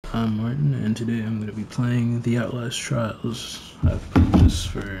I'm Martin, and today I'm going to be playing the Outlast Trials. I've played this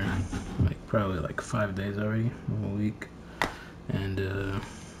for probably like 5 days already, a whole week, and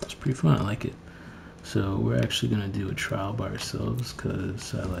it's pretty fun. I like it. So we're actually going to do a trial by ourselves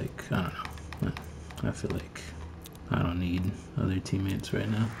because I don't know, I feel like I don't need other teammates right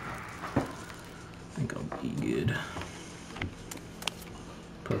now. I think I'll be good.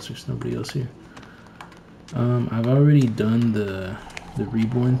 Plus there's nobody else here. I've already done the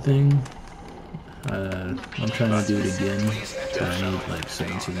reborn thing. I'm trying to do it again, so I need like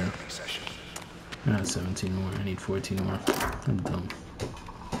 17 more. Not 17 more, I need 14 more. I'm dumb.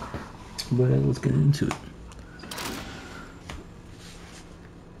 But let's get into it.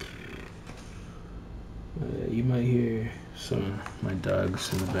 You might hear some of my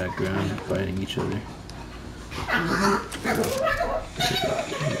dogs in the background fighting each other.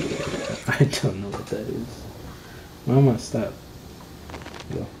 I don't know what that is. Mama, stop.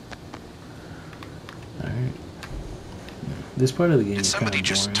 Go. Alright. This part of the game is kind of boring.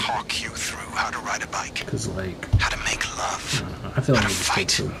 Just talk you through how to ride a bike. Because, like, how to make love. I feel like it just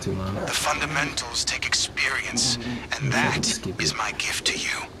takes too long. The fundamentals take experience, and that is my gift to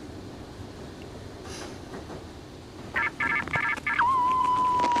you.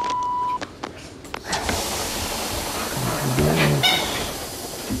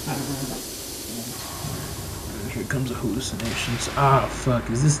 Here comes a hallucinations. Ah, fuck.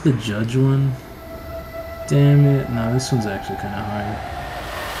 Is this the judge one? Damn it. No, this one's actually kind of hard.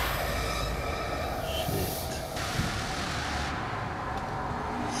 Shit.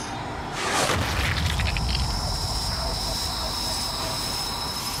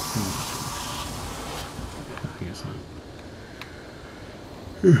 I guess not.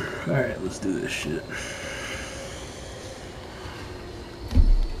 Alright, let's do this shit.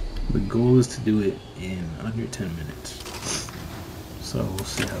 The goal is to do it in under 10 minutes. So we'll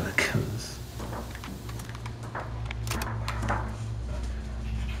see how that goes.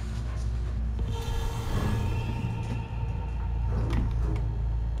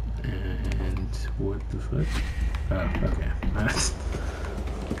 And what the fuck? Oh, okay. Alright,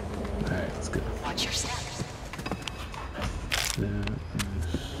 let's go. Watch your step.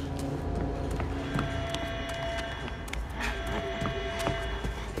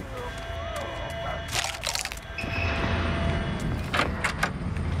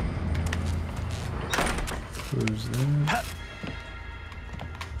 Where's that?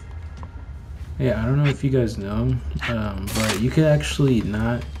 Yeah, I don't know if you guys know, but you could actually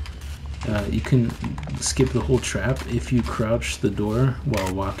not, you can skip the whole trap if you crouch the door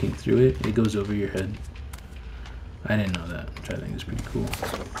while walking through it. It goes over your head. I didn't know that, which I think is pretty cool.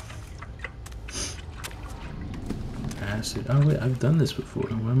 Acid. Oh wait, I've done this before.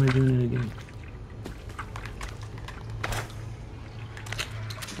 Why am I doing it again?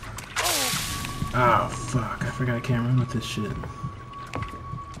 Oh fuck, I forgot I can't run with this shit.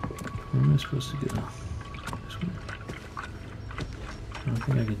 Where am I supposed to go? This way? I don't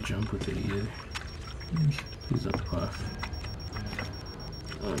think I could jump with it either. Please don't pop off.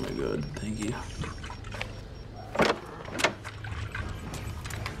 Oh my god, thank you.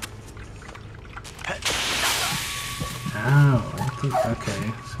 Ow, I think, okay,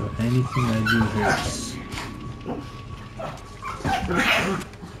 so anything I do hurts.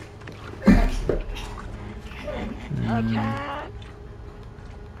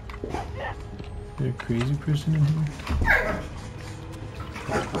 Is there a crazy person in here?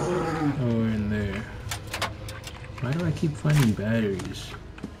 Oh, we're in there. Why do I keep finding batteries?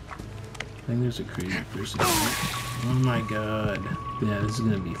 I think there's a crazy person in here. Oh my god. Yeah, this is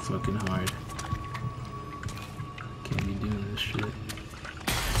gonna be fucking hard. Can't be doing this shit.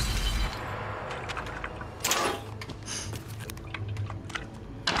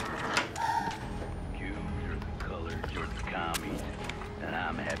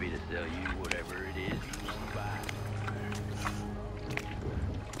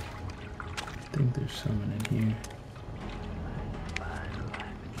 I think there's someone in here.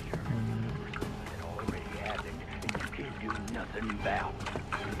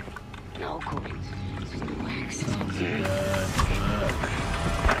 No going. Oh my god, fuck.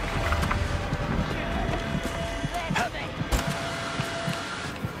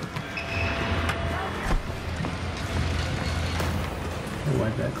 Oh,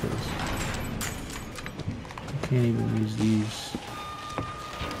 why'd that close? I can't even use these.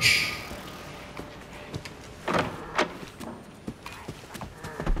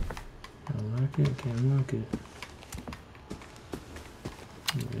 Can't unlock it.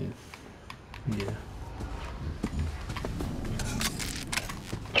 Yeah.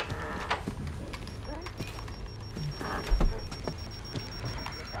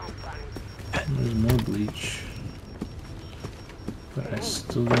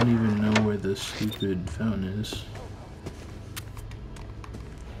 Still don't even know where the stupid fountain is.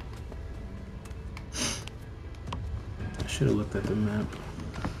 I should have looked at the map.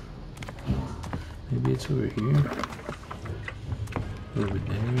 Maybe it's over here. Over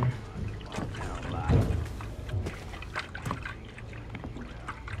there.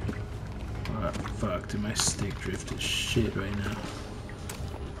 Oh, fuck, dude, my stick drift is shit right now.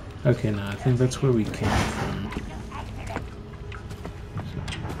 Okay, no, I think that's where we came from.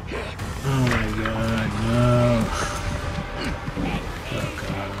 Oh my god, no. Fuck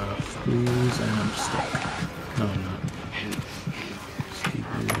off, please, and I'm stuck. No, I'm not.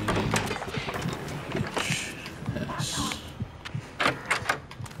 Stupid bitch. Yes.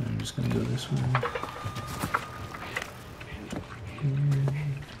 I'm just gonna go this way.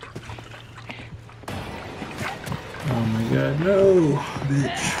 Oh my god, no!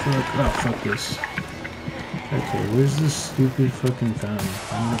 Bitch, fuck. Oh, fuck this. Okay, where's this stupid fucking fountain?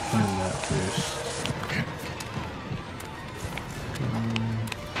 I'm gonna find that first.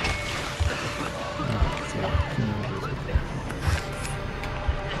 Oh, fuck. No,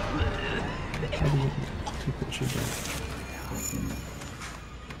 how do you take that shit back?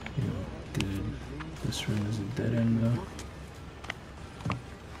 Yeah, good. This room is a dead end though.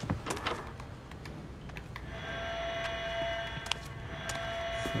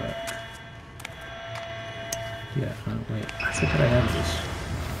 Fuck. Yeah, wait, I forgot I have this.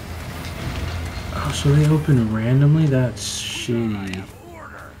 Oh, so they open randomly? That's shitty.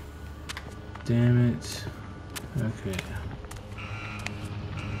 Damn it. Okay.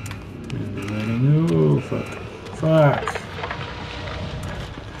 And they're letting. Oh, fuck. Fuck!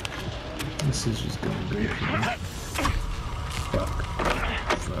 This is just going great for me. Fuck.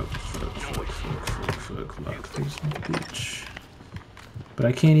 Fuck, fuck, fuck, fuck, fuck, fuck, fuck. There's no bitch. But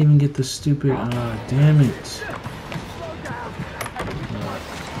I can't even get the stupid. Ah, damn it.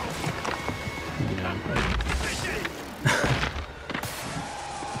 Yeah, I'm probably.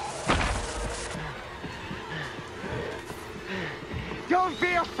 Don't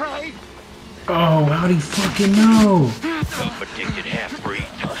be afraid. Oh, how'd he fucking know? Addicted half-breed.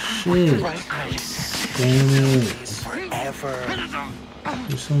 Shit. Damn it. Forever.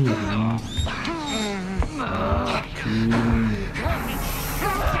 There's some wrong. Oh,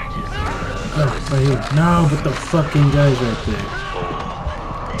 right here. No, but the fucking guy's right there.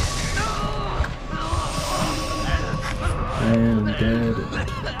 I am dead. Okay,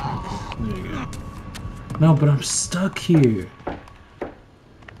 there you go. No, but I'm stuck here.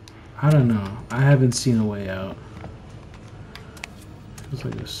 I don't know. I haven't seen a way out. Feels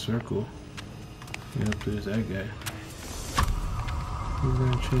like a circle. Yep, there's that guy. He's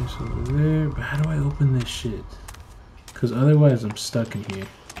gonna chase over there. But how do I open this shit? Because otherwise I'm stuck in here.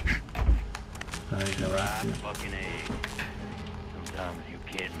 I got right fucking egg. Sometimes you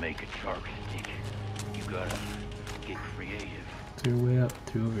can't make a shark stick. You gotta get creative. Is there a way out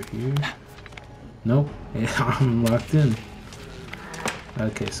through over here? Nope. Yeah, I'm locked in.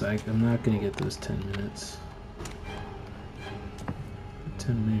 Okay, so I'm not gonna get those 10 minutes.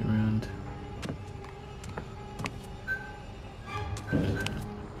 10-minute round. God,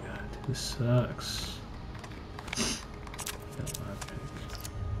 this sucks. Got a lockpick.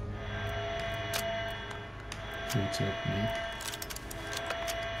 What's up, man?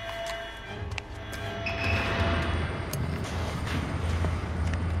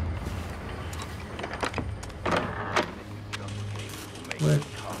 What?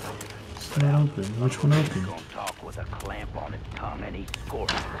 It's not open. Which one opened? Talk with a clamp on his tongue and he scored.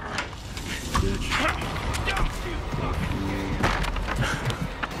 Bitch.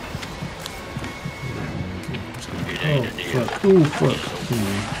 Oh, fuck. Ooh, fuck.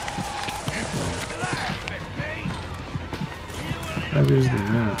 Oh, there's the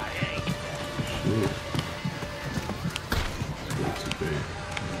map. Shit. That's too bad.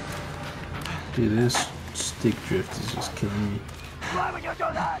 Dude, this stick drift is just killing me.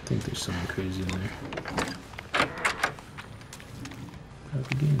 I think there's something crazy in there.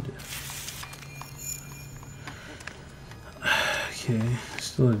 Propaganda. Okay,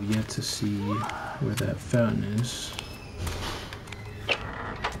 still have yet to see where that fountain is.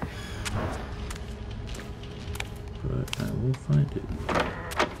 But I will find it.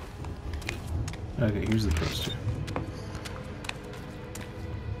 Okay, here's the poster.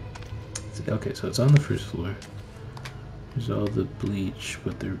 Okay, so it's on the first floor. There's all the bleach,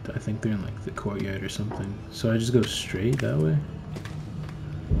 but I think they're in like the courtyard or something. So I just go straight that way?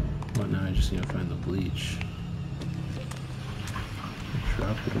 Well, now I just need to find the bleach. I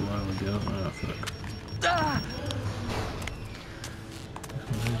dropped it a while ago. Oh, fuck.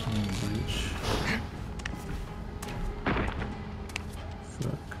 There's no bleach. Fuck.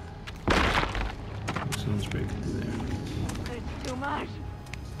 break it through there. It's too much.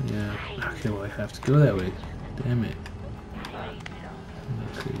 Yeah. Okay, well I have to go that way. Damn it.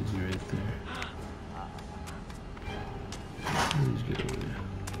 That's crazy right there. Please get over there.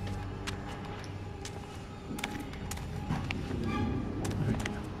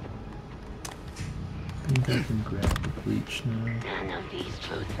 Okay. I think I can grab the bleach now. None of these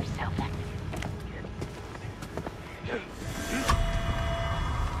foods are self-acting.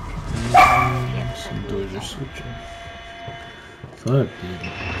 Some doors are switching. Fuck,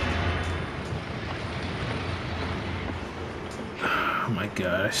 dude. Oh my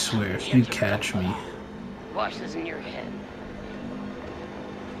god, I swear, if you catch me. Wash this in your head.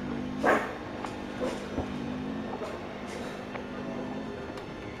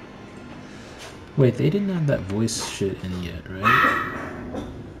 Wait, they didn't have that voice shit in yet, right?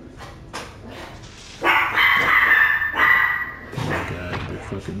 Oh my god, they're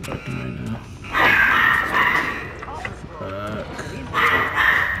fucking barking right now. Fuck.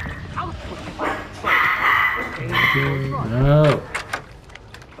 Okay, no!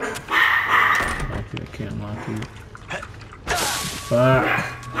 Okay, I can't lock you. Fuck!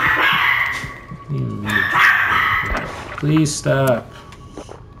 You need. Please stop.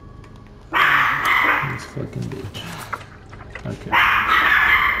 This fucking bitch. Okay.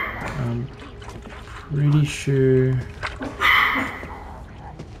 I'm pretty sure the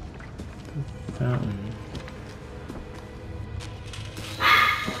fountain.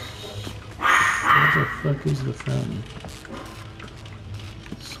 Where the fuck is the fountain?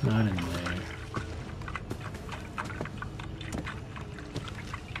 It's not in there.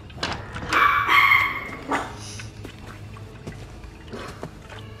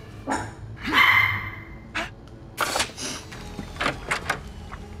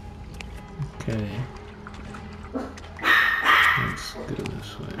 Okay. Let's go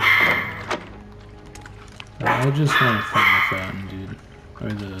this way. I just want to find the fountain, dude. Or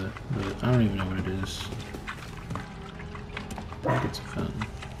the I don't even know what it is. I think it's a fountain.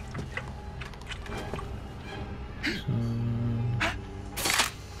 So,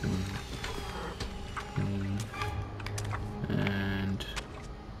 and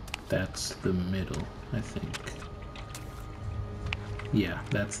that's the middle, I think. Yeah,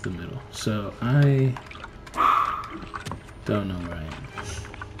 that's the middle. So I don't know where I am.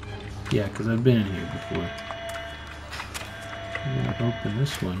 Yeah, because I've been in here before. I'm gonna open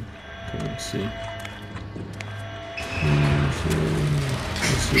this one. Okay, let's see.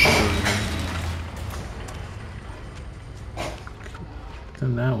 Let's see.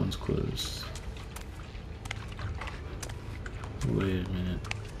 Then that one's closed. Wait a minute.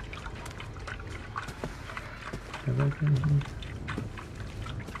 Have I been here?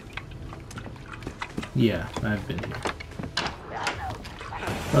 Yeah, I've been here.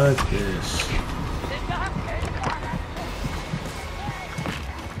 Fuck this.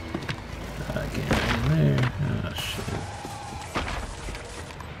 I can't get in there. Oh shit.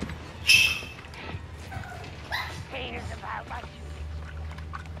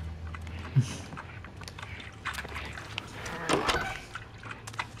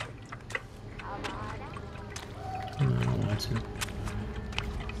 I don't want to.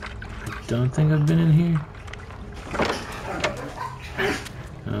 I don't think I've been in here.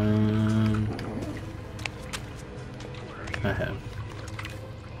 I have.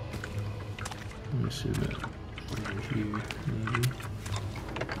 Let me see that over here, maybe.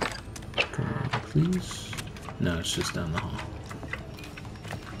 Come on, please. No, it's just down the hall.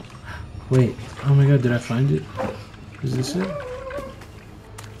 Wait, oh my god, did I find it? Is this it?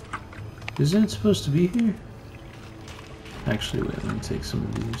 Isn't it supposed to be here? Actually, wait, let me take some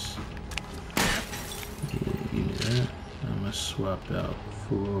of these. Yeah, give me that. I'm gonna swap out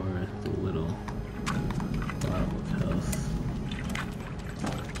for the little bottle of health.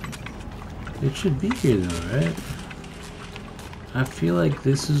 It should be here though, right? I feel like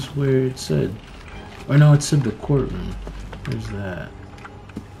this is where it said. Or no, it said the courtroom. There's that.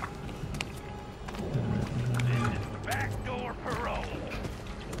 Backdoor parole.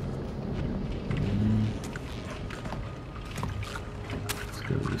 Let's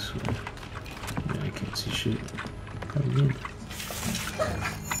go this way. Yeah, I can't see shit. How good.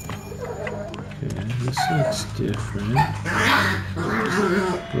 Okay, this looks different.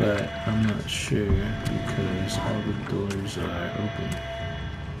 But I'm not sure because all the doors are open.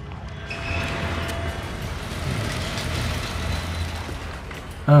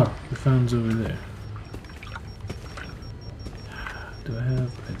 Oh, the fountain's over there. Do I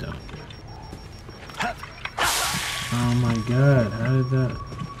have? I don't. Oh my god, how did that?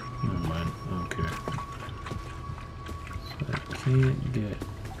 Never mind, I don't care. So I can't get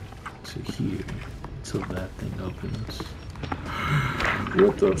to here. It's till that thing opens.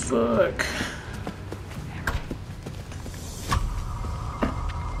 What the fuck?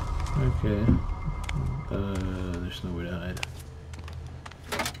 Okay. There's nowhere to hide.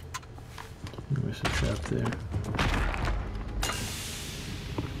 There's a trap there.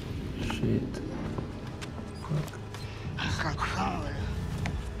 Shit. Fuck.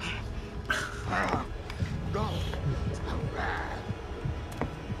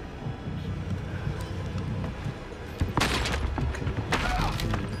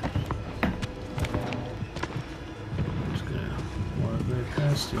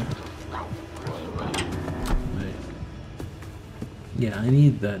 Wait. Yeah, I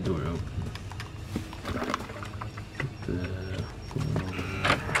need that door open.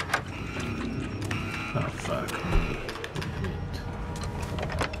 Oh fuck.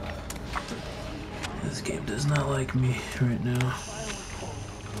 This game does not like me right now.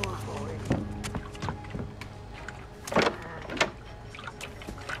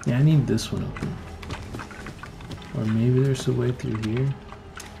 Yeah, I need this one open. Or maybe there's a way through here.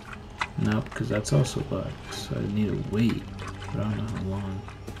 No, because that's also locked, so I need to wait. But I don't know how long.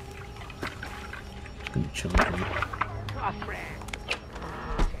 It's gonna chill here. I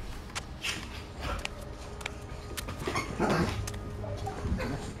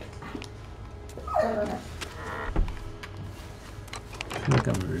feel like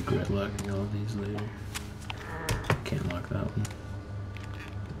I'm gonna regret locking all these later. Can't lock that one.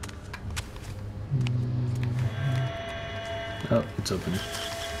 Oh, it's open.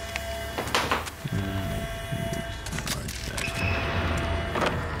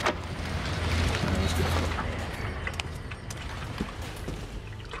 Let's go.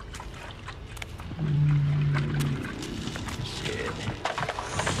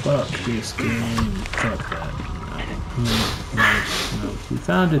 Fuck this game. Fuck that. No. We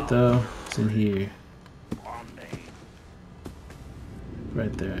found it though. It's in here.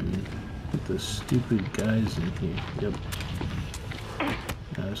 Right there, I mean. With the stupid guys in here. Yep.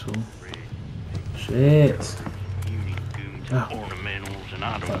 Asshole. Shit. Oh. Ornamentals and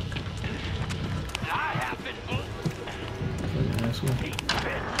I don't. Fuck. Fucking asshole.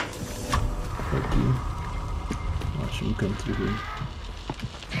 Fuck you. Watch him come through here.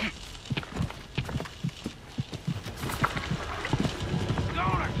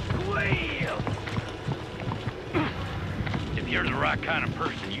 If you're the right kind of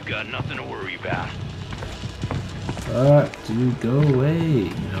person, you got nothing to worry about. Fuck, dude, go away. You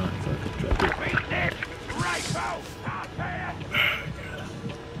know what? Fuck it, drop it.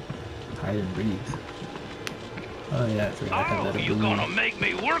 Hide and breathe. Oh yeah, I forgot I had that you're ability. gonna make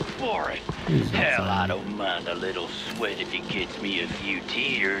me work for it. Hell, I don't mind a little sweat if it gets me a few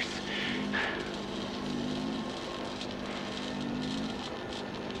tears.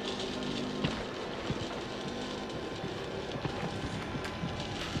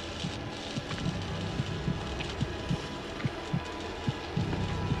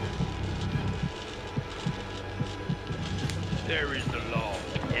 There is the law,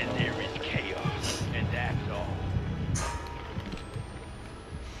 and there is chaos, and that's all.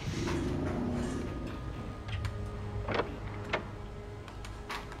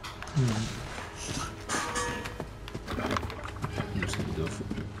 I'm just gonna go for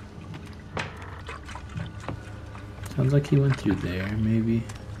it. Sounds like he went through there, maybe.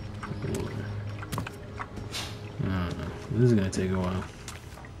 Or... I don't know. This is gonna take a while.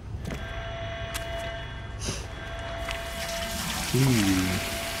 Ooh.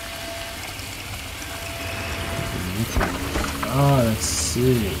 Oh, that's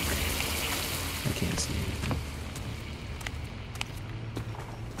sick. I can't see anything.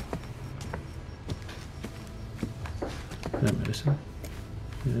 Is that medicine?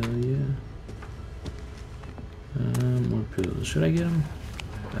 Hell yeah. More pills. Should I get them?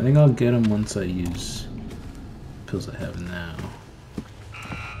 I think I'll get them once I use pills I have now.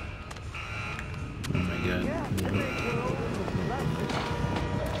 Oh my god.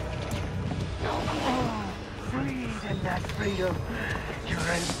 That freedom, you're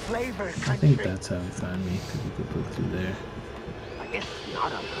enslaved country. I think that's how he found me, because we could look through there. It's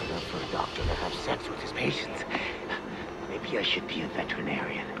not unheard of for a doctor to have sex with his patients. Maybe I should be a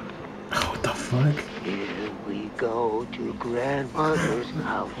veterinarian. Oh, what the fuck? Here we go to grandmother's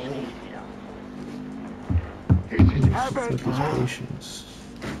house. Fuck his patience.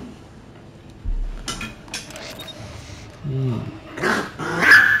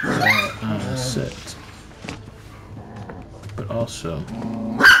 Set. But also,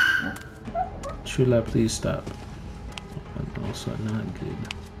 Shula, please stop. I'm also not good.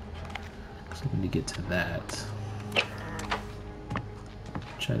 So I need to get to that.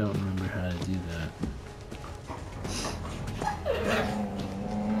 Which I don't remember how to do that.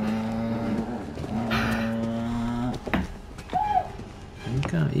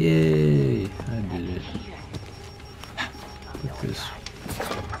 Yay! I did it. Put this.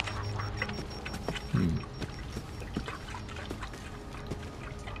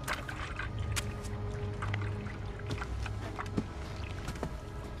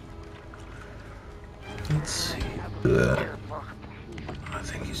 Let's see. I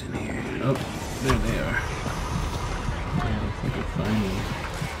think he's in here. Oh, there they are. Yeah, if I can find them.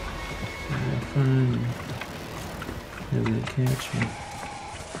 I'll find them. Maybe they catch me.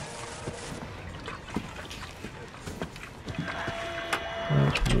 Oh,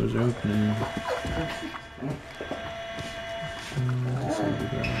 doors are opening.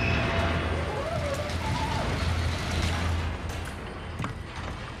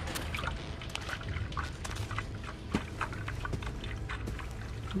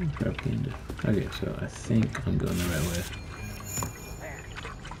 Okay, so I think I'm going the right way.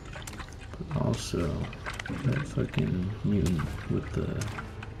 But also, that fucking mutant with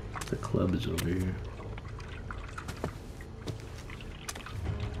the club is over here.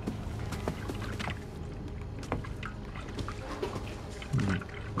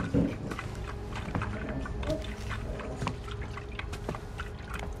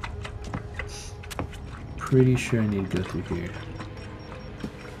 Pretty sure I need to go through here.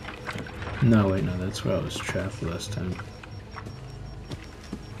 No, wait, no, that's where I was trapped last time.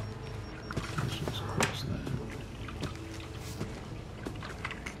 Let's just close that.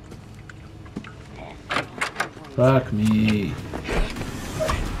 Fuck me.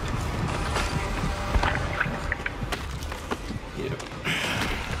 Yep.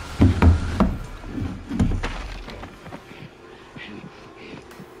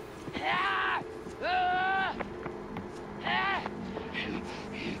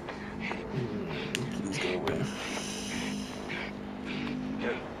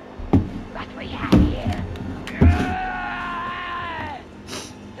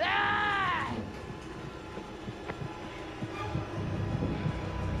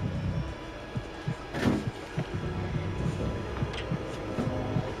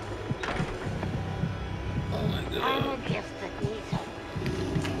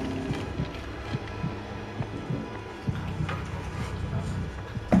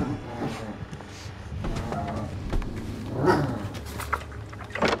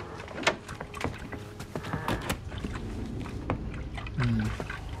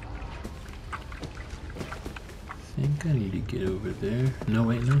 I think I need to get over there. No,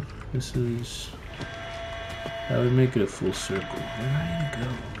 wait, no. This is... That would make it a full circle. Where do I need to go?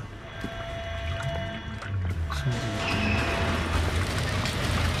 Sounds like...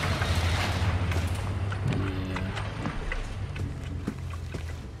 Yeah.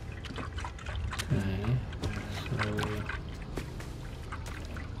 Okay. So...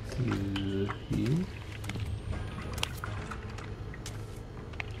 Through here?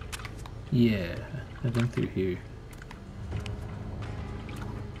 Yeah. I think through here.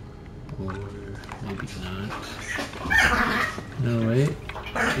 Or maybe not. No, wait.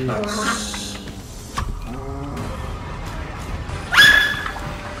 It's...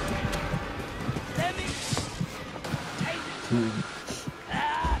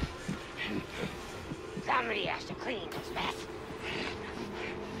 Somebody has to clean this mess.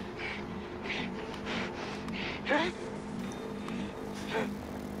 Huh?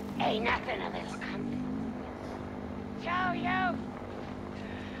 Ain't nothing of this come. Show you!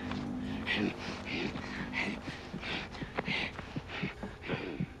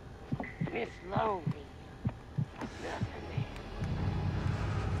 Miss Lonely. Nothing there.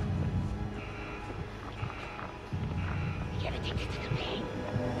 You ever take this to the pain?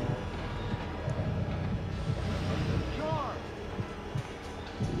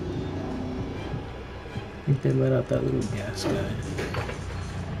 I think they let out that little gas guy.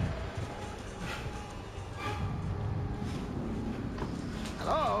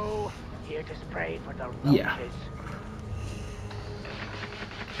 Hello? Here to spray for the roaches. Yeah.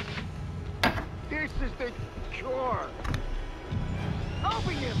 This is the cure.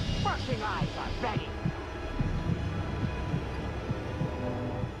 Open your fucking eyes already.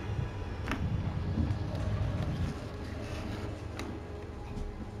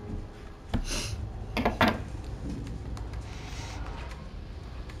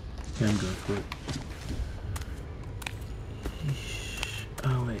 Yeah, I'm going for it.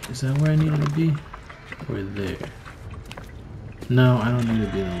 Oh wait, is that where I needed to be? Or there? No, I don't need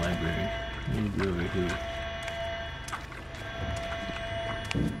to be in the library. I need to be over here.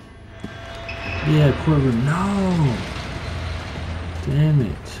 Yeah, courtroom. No! Damn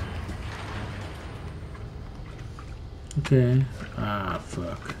it. Okay. Ah,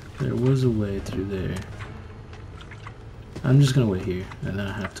 fuck. There was a way through there. I'm just gonna wait here, and then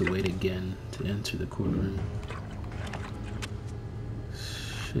I have to wait again to enter the courtroom.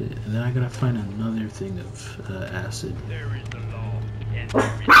 Shit, and then I gotta find another thing of acid. There is the law, and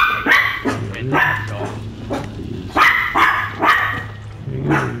there is chaos, and that's all. Here he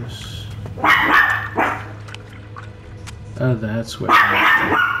goes. Oh, that's where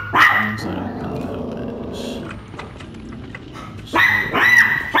that one's not open. That one is. So,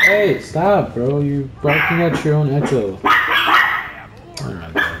 hey, stop, bro! You're barking at your own echo. Oh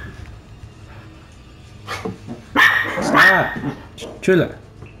my god! Stop, Chula!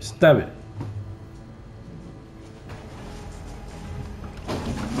 Stop it!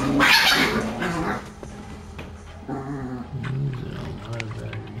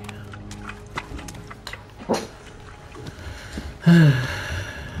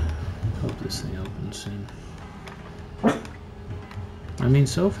 Hope this thing opens soon. I mean,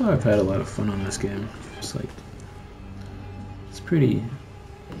 so far I've had a lot of fun on this game. It's like, it's pretty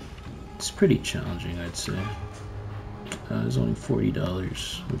challenging, I'd say. It's only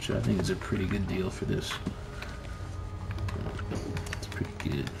 $40, which I think is a pretty good deal for this. It's pretty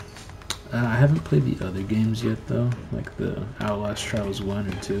good. I haven't played the other games yet though, like the Outlast Trials 1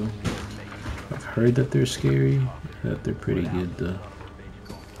 or 2. I've heard that they're scary, that they're pretty good though.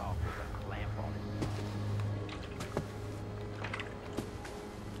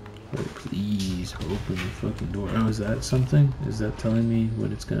 Oh, please open the fucking door. Oh, is that something? Is that telling me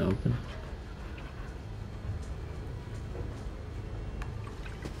when it's gonna open?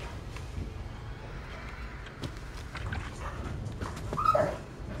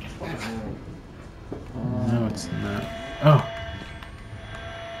 No, it's not. Oh!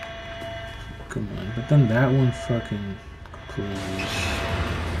 Come on, but then that one fucking closes.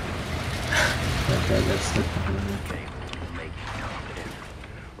 That guy got stuck behind me.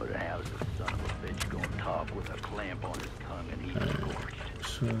 Alright,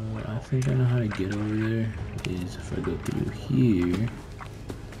 so I think I know how to get over there. Is if I go through here.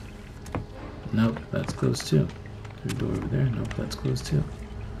 Nope, that's closed too. There's a door over there. Nope, that's closed too.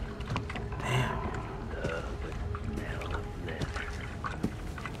 Damn.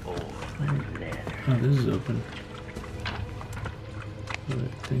 Oh, this is open. But I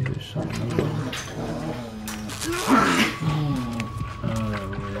think there's something over there. Oh,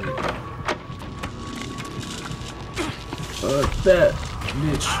 wait. Fuck that,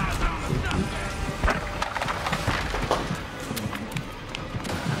 bitch.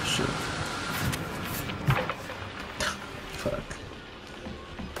 Oh, shit. Fuck.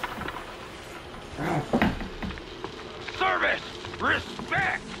 Service!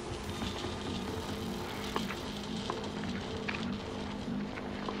 Respect!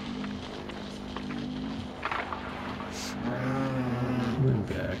 Went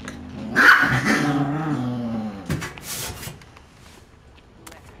back.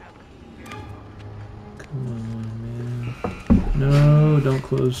 Come on, man. No, don't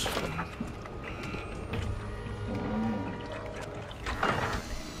close.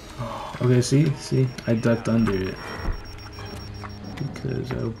 Okay, see? I ducked under it.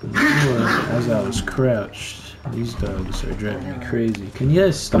 Because I opened the door as I was crouched. These dogs are driving me crazy. Can you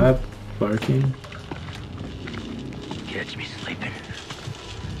guys stop barking? Catch me sleeping.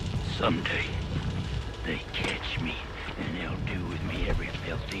 Someday, they catch me, and they'll do with me every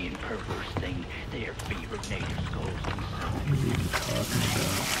filthy and perverse thing their fevered native skulls can What are you even talking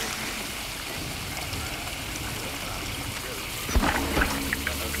about?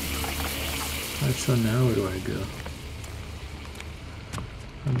 Alright, so now where do I go?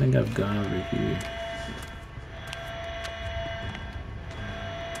 I think I've gone over here.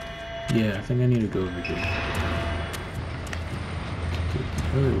 Yeah, I think I need to go over here. Get the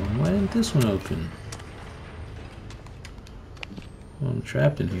other one. Why didn't this one open? Well, I'm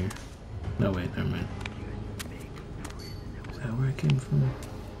trapped in here. No, wait, never mind. Is that where I came from?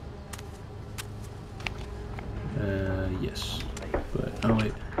 Yes. But, oh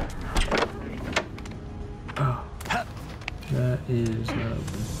wait. Oh. That is not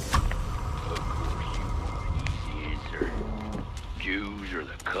open. Easy answer. Jews or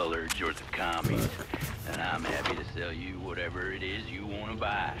the coloreds or the commies. And I'm happy to sell you whatever it is you want to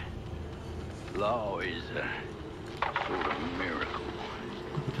buy. Law is a sort of miracle.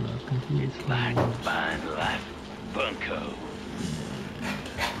 It's like buying life Funko.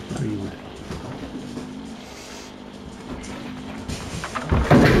 Read.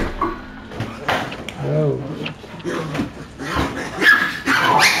 Oh.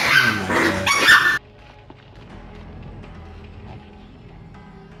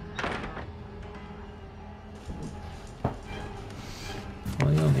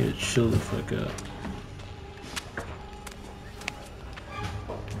 Well, y'all need to chill the fuck out.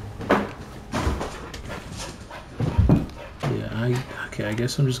 Okay, I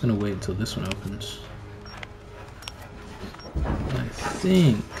guess I'm just gonna wait until this one opens. I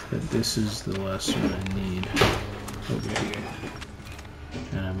think that this is the last one I need over here.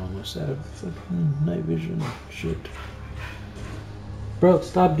 And I'm almost out of fucking night vision. Shit. Bro,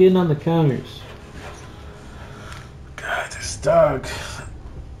 stop getting on the counters. God, this dog.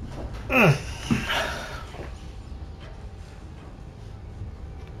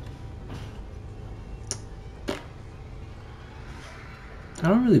 I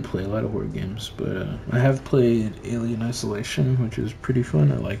don't really play a lot of horror games, but I have played Alien Isolation, which was pretty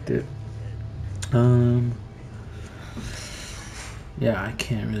fun. I liked it. Yeah, I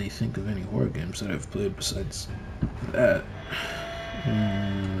can't really think of any horror games that I've played besides that.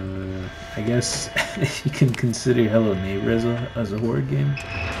 I guess you can consider Hello Neighbor as a horror game.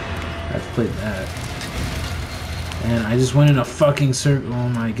 I've played that. And I just went in a fucking circle. Oh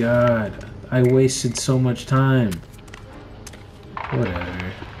my god. I wasted so much time.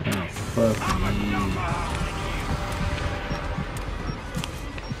 Whatever. Oh, fuck me.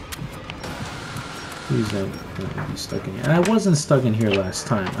 Please don't let me be stuck in here. And I wasn't stuck in here last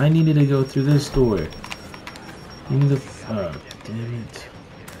time. I needed to go through this door. You need to... Oh, damn it.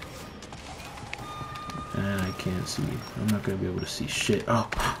 And I can't see. I'm not gonna be able to see shit. Oh,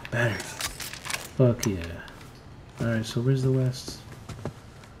 better. Fuck yeah. Alright, so where's the last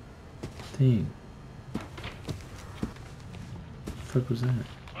thing? What the fuck was that?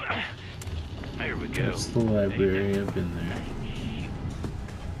 There we go. That's the library. I've been there.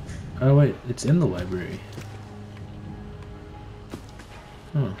 Oh wait, it's in the library.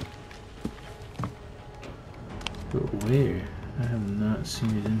 Huh. But where? I have not seen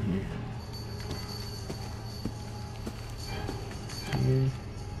it in here. Here.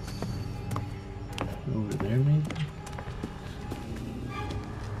 Over there maybe?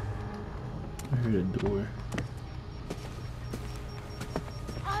 I heard a door.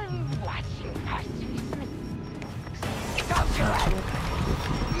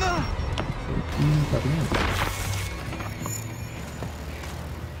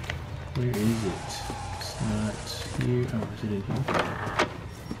 Where is it? It's not here. Oh, is it in here?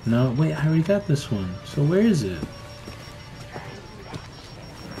 No, wait, I already got this one. So where is it?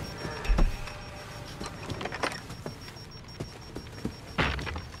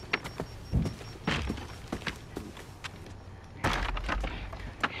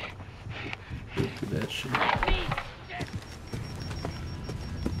 Go through that shit.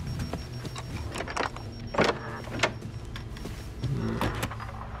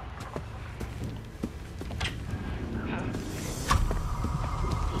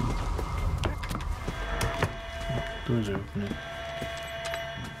 Doors are opening.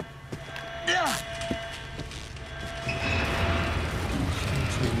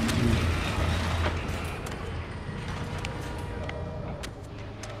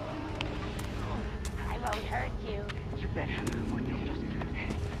 I won't hurt you. You better.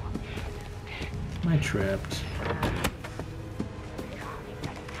 Am I trapped?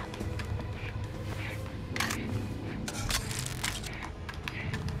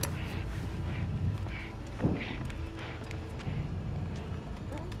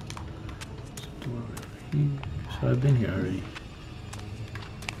 So I've been here already.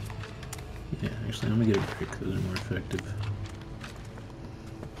 Yeah, actually I'm gonna get a brick, those are more effective.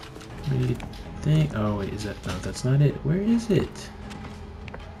 What do you think? Oh wait, is that, no, that's not it. Where is it?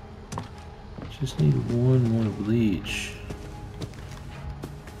 Just need one more bleach.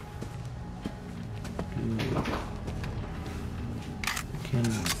 Good. I can't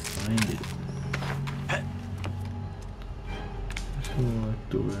even find it. There's a locked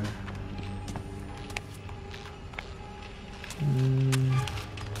door.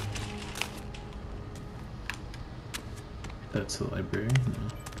 That's the library, no.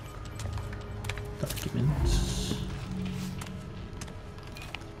 Documents.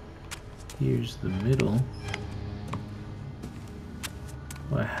 Here's the middle.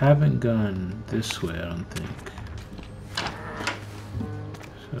 Well, I haven't gone this way, I don't think.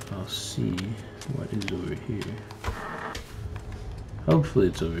 So I'll see what is over here. Hopefully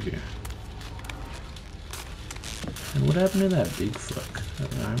it's over here. And what happened to that big fuck?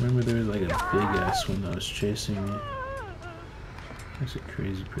 I remember there was like a big ass one that was chasing me. There's a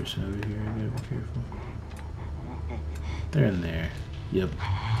crazy person over here, I gotta be careful. They're in there. Yep.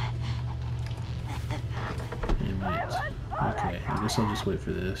 Damn it. Okay, I guess I'll just wait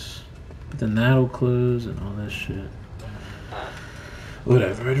for this. But then that'll close and all that shit.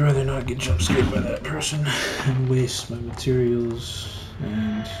 Whatever, I'd rather not get jump scared by that person and waste my materials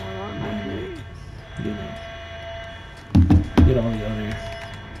and you know, get all the other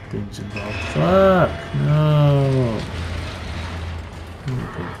things involved. Fuck! No!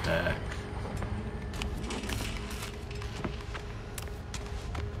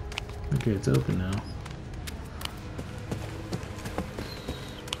 Okay, it's open now.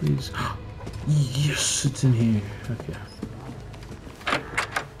 Please. Yes, it's in here. Okay.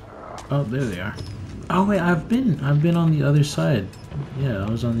 Oh, there they are. Oh wait, I've been on the other side. Yeah, I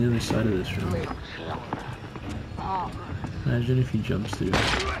was on the other side of this room. Imagine if he jumps through.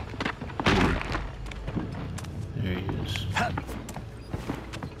 There he is. Shit.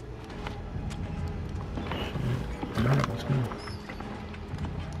 Alright, let's go.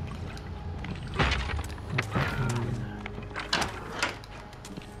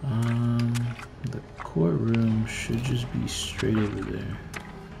 The courtroom should just be straight over there.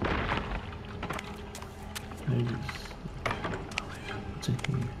 What's in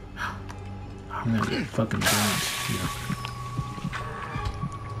here? I'm gonna get fucking burnt. Yeah.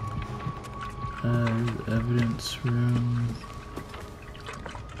 The evidence room.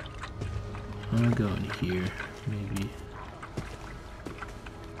 I'm gonna go in here, maybe.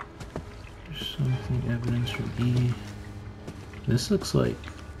 There's something, evidence room E. This looks like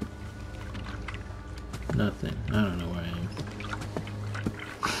nothing. I don't know where I am.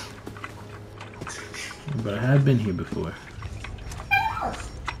 But I have been here before.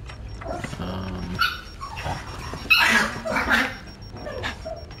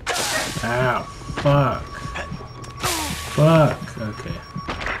 Ow, fuck. Fuck, okay.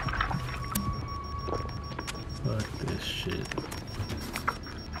 Fuck this shit.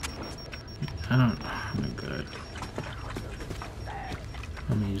 I don't, oh my god.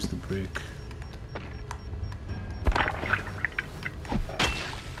 I'm gonna use the brick.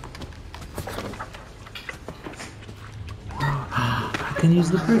 I can use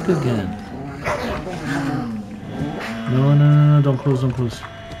the brick again. No, don't close. I don't know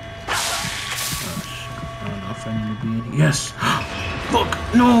if I need to be in here. Yes! Fuck!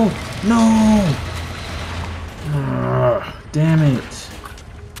 No! Damn it!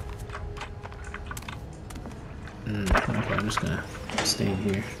 Okay, I'm just gonna stay in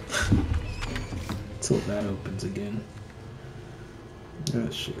here until that opens again.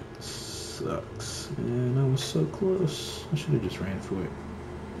 That shit sucks. Man, I was so close. I should have just ran for it.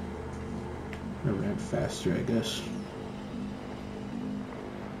 I ran faster, I guess.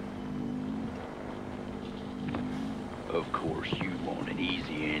 Of course, you want an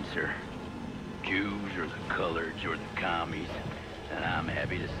easy answer. Jews or the coloreds or the commies, and I'm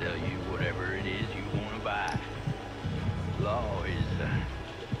happy to sell you whatever it is you want to buy. Law is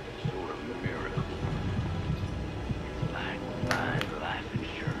sort of a miracle. It's like buying life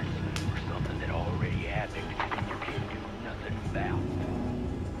insurance for something that already happened and you can't do nothing about.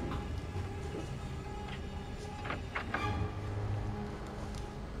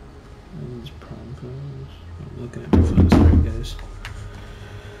 These prom photos. I'm looking at my phone, sorry guys.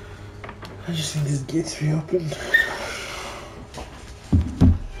 I just think this gate's reopened.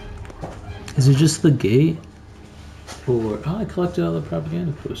 Is it just the gate? Or oh, I collected all the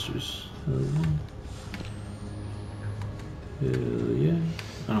propaganda posters. Hell yeah.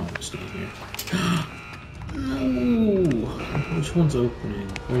 I don't want to stay here. No! Which one's opening?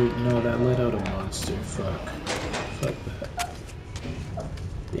 Wait, no, that let out a monster. Fuck that.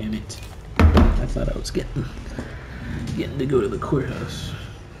 Damn it. I thought I was getting to go to the courthouse.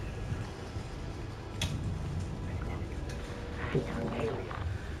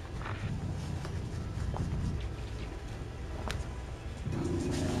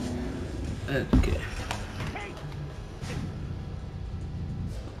 Okay.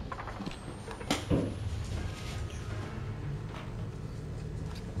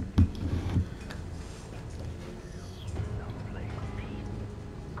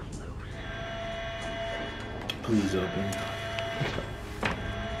 Please open.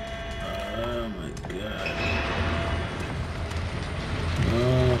 Oh my god.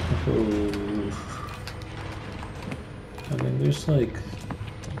 Oh. I mean, there's like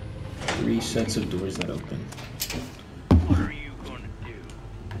 3 sets of doors that open. What are you gonna do?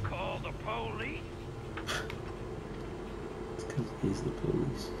 Call the police? It's because he's the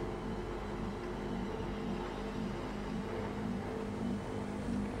police.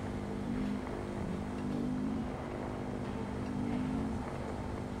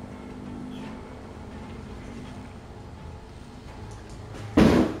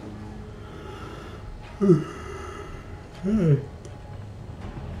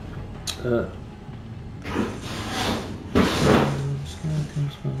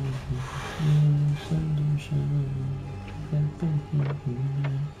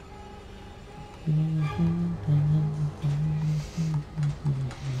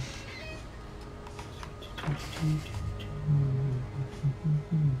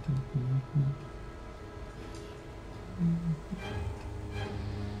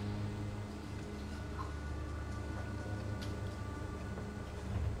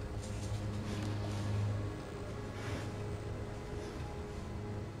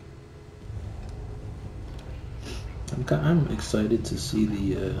 I'm excited to see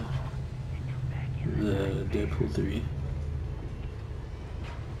the Deadpool 3.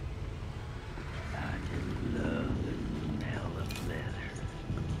 I just love the smell of leather.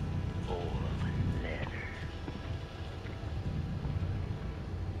 Oil and leather.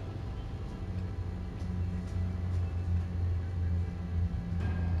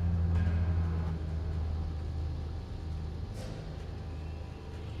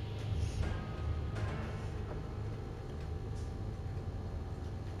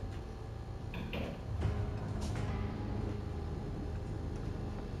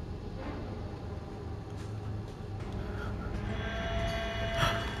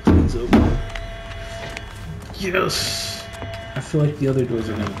 It's open. Yes! I feel like the other doors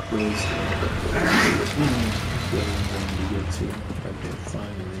are gonna close. The other ones I need to get to. Okay,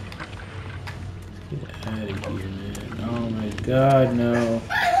 finally. Get out of here, man. Oh my god, no.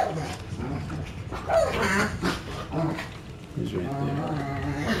 He's right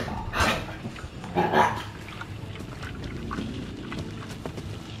there.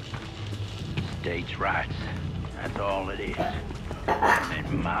 States' rights. That's all it is. I'm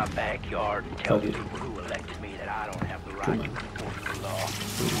in my backyard and tell people who elected me that I don't have the right to enforce the law.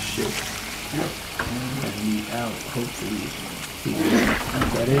 Holy shit. I need out, hopefully.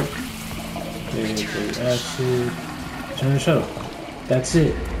 Is that it? There's exit. Turn the shuttle. That's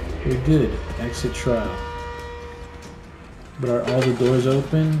it. We're good. Exit trial. But are all the doors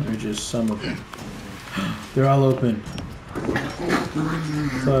open or just some of them? They're all open.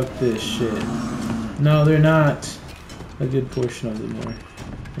 Fuck this shit. No, they're not. A good portion of them are.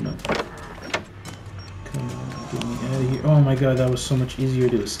 Come on. Come on, get me out of here. Oh my god, that was so much easier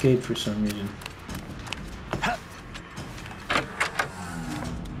to escape for some reason.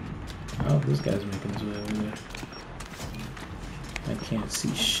 Oh, this guy's making his way over there. I can't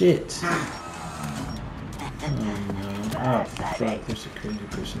see shit. Oh no. Oh fuck, there's a crazy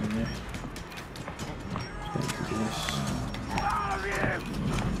person in there. Let's do this.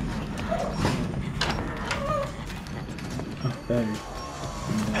 Oh, battery.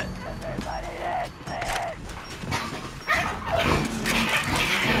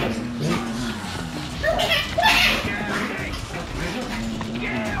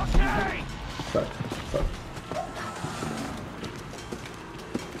 Fuck, fuck.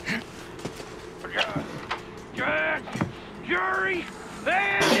 Judge, jury,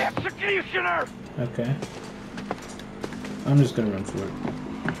 and executioner! Okay. I'm just gonna run for it.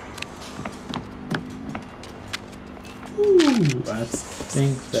 Ooh, I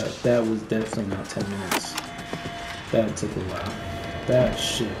think that was definitely not 10 minutes. That took a while. That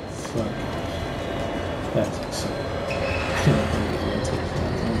shit, fuck. That took so long. I don't think it was gonna take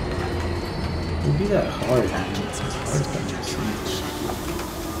that long. It would be that hard, man. It's hard to see.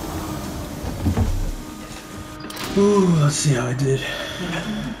 Ooh, let's see how I did.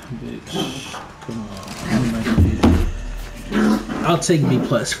 Bitch, come on. How am I gonna do that? I'll take B+.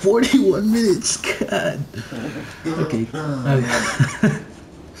 41 minutes, god. Okay.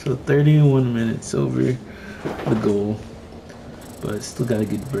 So 31 minutes over the goal, but still got a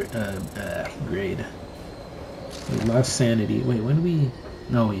good grade. We lost sanity. Wait, when did we?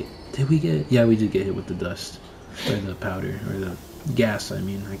 No, wait. Did we get? Yeah, we did get hit with the dust or the powder or the gas. I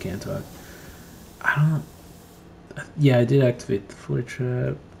mean, I can't talk. I don't. Yeah, I did activate the floor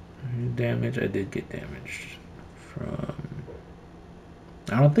trap. Damage. I did get damaged from.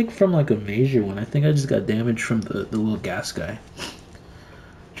 I don't think from like a major one. I think I just got damaged from the little gas guy.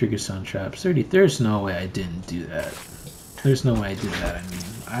 Trigger sound traps. 30. There's no way I didn't do that. There's no way I did that. I mean,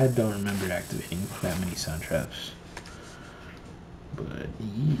 I don't remember activating that many sound traps. But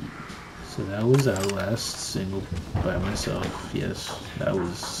yeah. So that was Outlast single by myself. Yes, that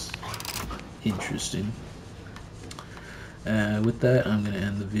was interesting. With that, I'm gonna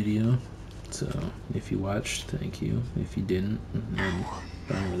end the video. So if you watched, thank you. If you didn't, then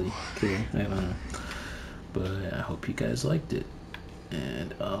I don't really care. I don't know. But I hope you guys liked it.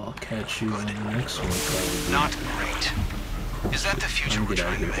 And I'll catch you on the next one probably. Not great. Is that the future we're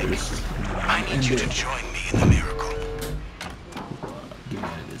trying to make? I need you to join me in the miracle. Get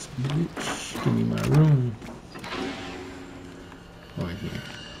out of this bitch. Give me my room. Or in here.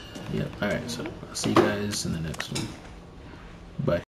 Yep. Alright, so I'll see you guys in the next one. Bye.